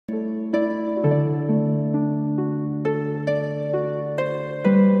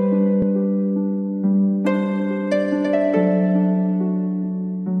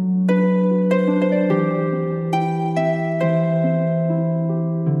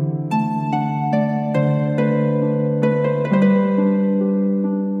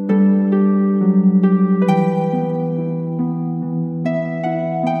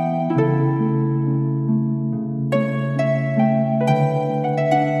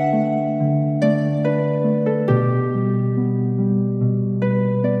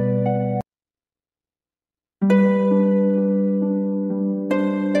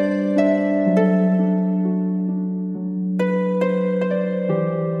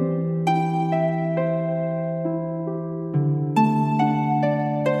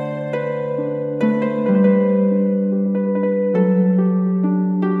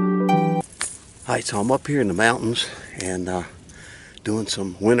Alright, so I'm up here in the mountains and doing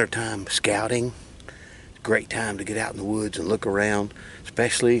some wintertime scouting. Great time to get out in the woods and look around,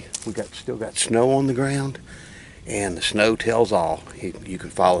 especially we still got snow on the ground, and the snow tells all. You can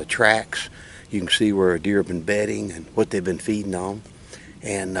follow tracks, you can see where a deer have been bedding and what they've been feeding on.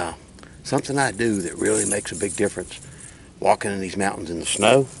 And something I do that really makes a big difference walking in these mountains in the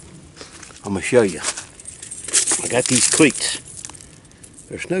snow, I'm going to show you. I got these cleats.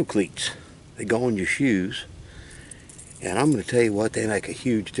 They're snow cleats. They go on your shoes, and I'm going to tell you what, they make a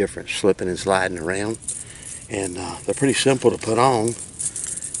huge difference slipping and sliding around. And they're pretty simple to put on.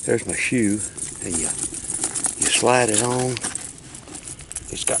 There's my shoe, and you slide it on.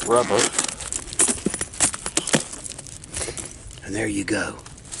 It's got rubber, and there you go.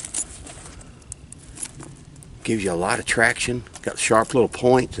 Gives you a lot of traction. Got sharp little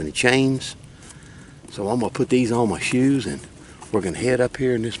points and the chains. So I'm going to put these on my shoes, and we're going to head up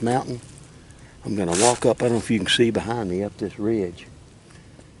here in this mountain. I'm going to walk up, I don't know if you can see behind me, up this ridge.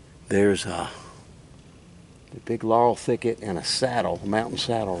 There's a big laurel thicket and a saddle, a mountain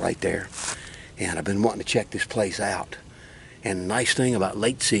saddle right there. And I've been wanting to check this place out. And the nice thing about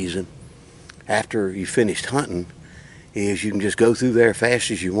late season, after you finished hunting, is you can just go through there fast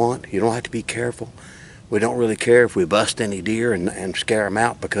as you want. You don't have to be careful. We don't really care if we bust any deer and scare them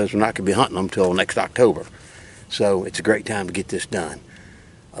out, because we're not going to be hunting them till next October. So it's a great time to get this done.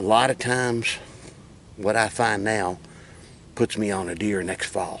 A lot of times, what I find now puts me on a deer next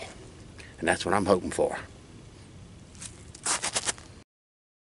fall. And that's what I'm hoping for.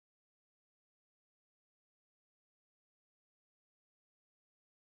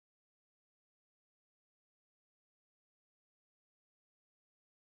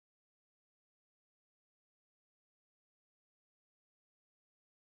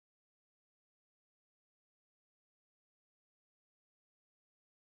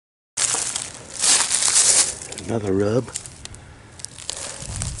 Another rub.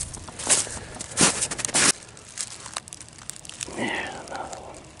 Yeah, another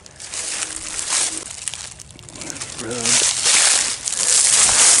one. Rub.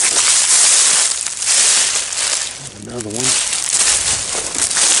 Another one.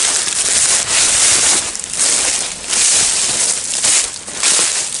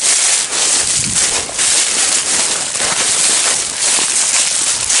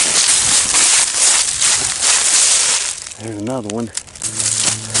 There's another one.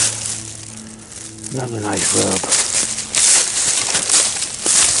 Another nice rub.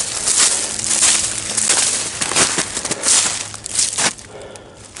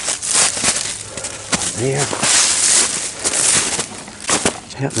 One there.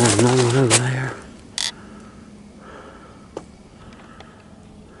 Yep, there's another one over there.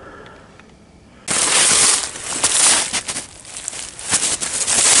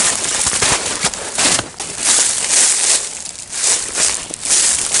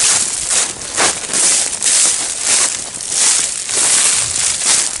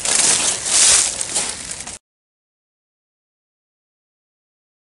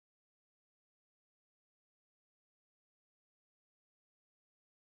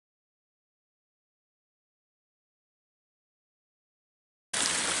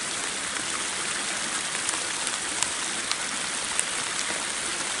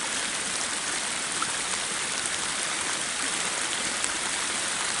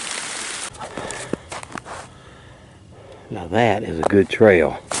 Now that is a good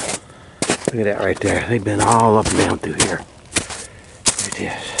trail. Look at that right there. They've been all up and down through here. Look at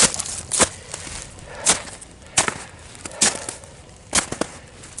this.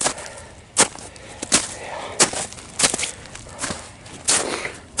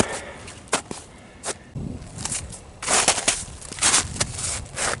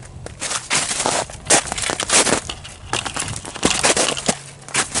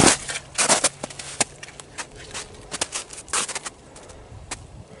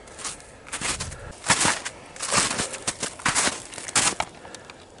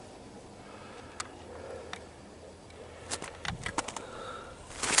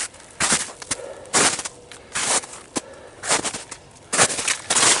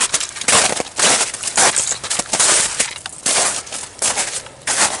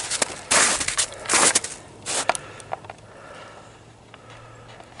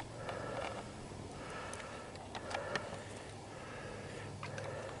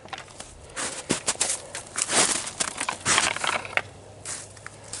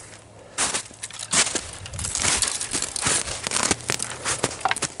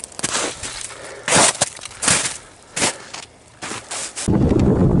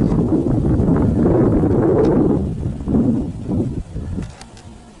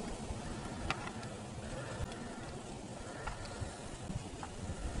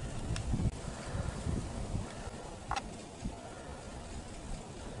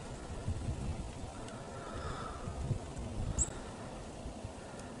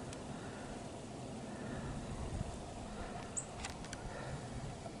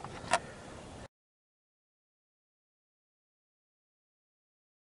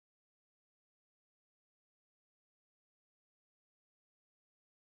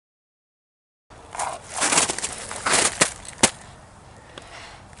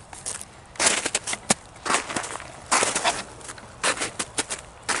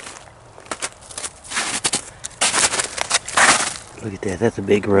 Look at that, that's a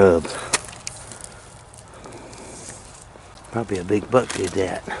big rub. Probably a big buck did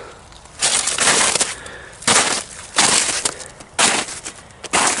that.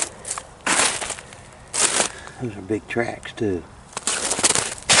 Those are big tracks too.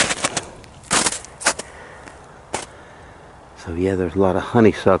 So yeah, there's a lot of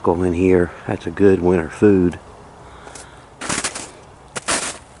honeysuckle in here. That's a good winter food.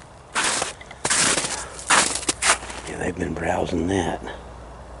 Yeah, they've been browsing that.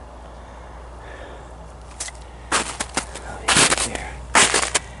 Oh, yeah, there.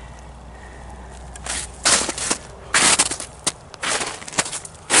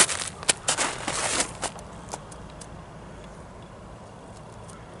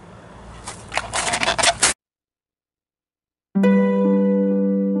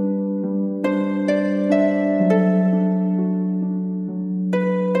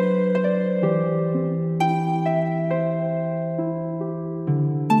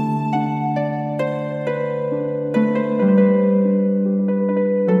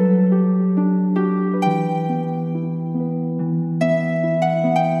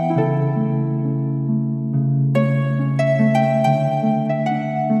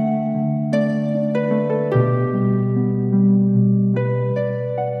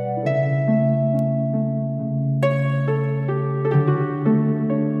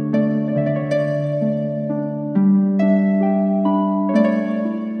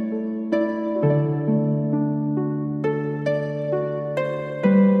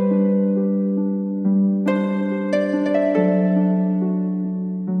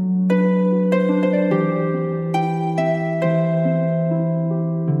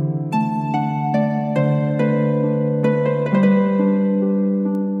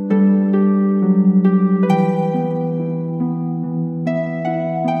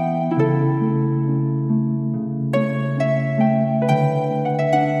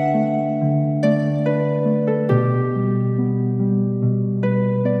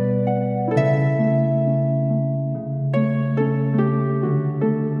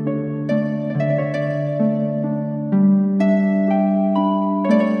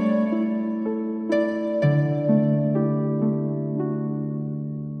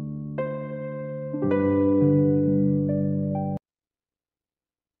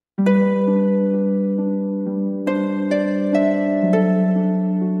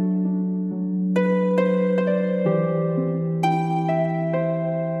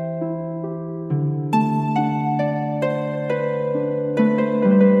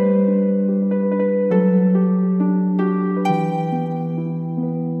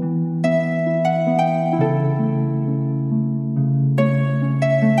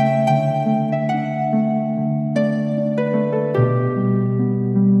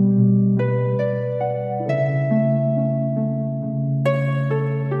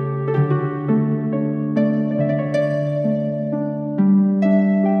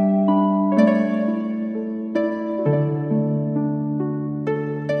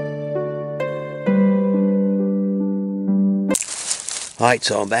 Alright,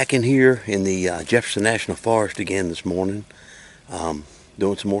 so I'm back in here in the Jefferson National Forest again this morning,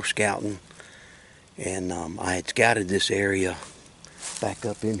 doing some more scouting. And I had scouted this area back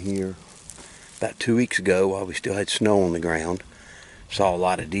up in here about 2 weeks ago while we still had snow on the ground. Saw a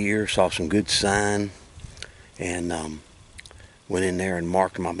lot of deer, saw some good sign, and went in there and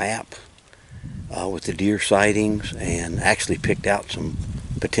marked my map with the deer sightings, and actually picked out some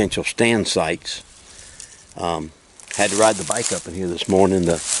potential stand sites. Had to ride the bike up in here this morning.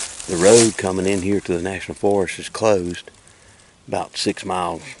 The road coming in here to the National Forest is closed about 6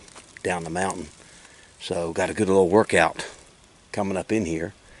 miles down the mountain. So got a good little workout coming up in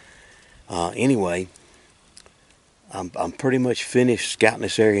here. Anyway, I'm pretty much finished scouting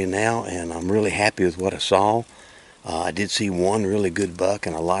this area now, and I'm really happy with what I saw. I did see one really good buck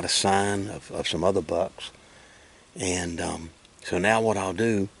and a lot of sign of some other bucks. And so now what I'll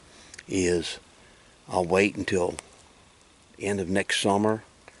do is I'll wait until end of next summer,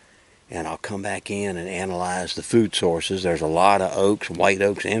 and I'll come back in and analyze the food sources. There's a lot of oaks, white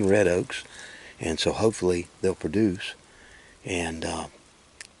oaks and red oaks, and so hopefully they'll produce, and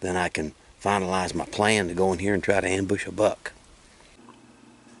then I can finalize my plan to go in here and try to ambush a buck.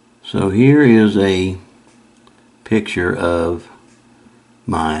 So here is a picture of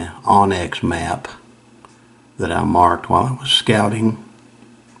my onX map that I marked while I was scouting.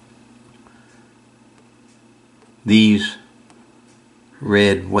 These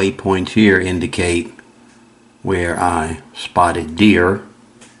red waypoints here indicate where I spotted deer.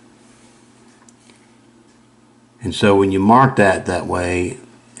 And so when you mark that way,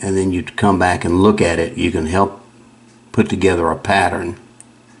 and then you come back and look at it, you can help put together a pattern.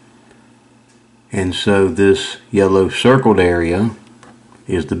 And so this yellow circled area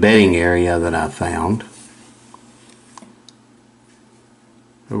is the bedding area that I found.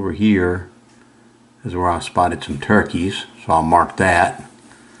 Over here is where I spotted some turkeys, so I'll mark that.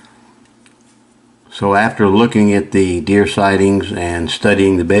 So after looking at the deer sightings and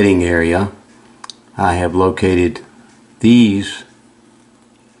studying the bedding area, I have located these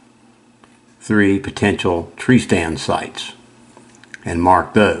 3 potential tree stand sites and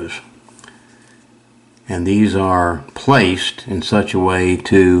marked those. And these are placed in such a way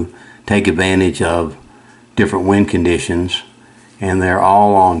to take advantage of different wind conditions, and they're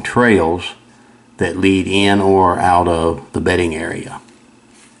all on trails that lead in or out of the bedding area.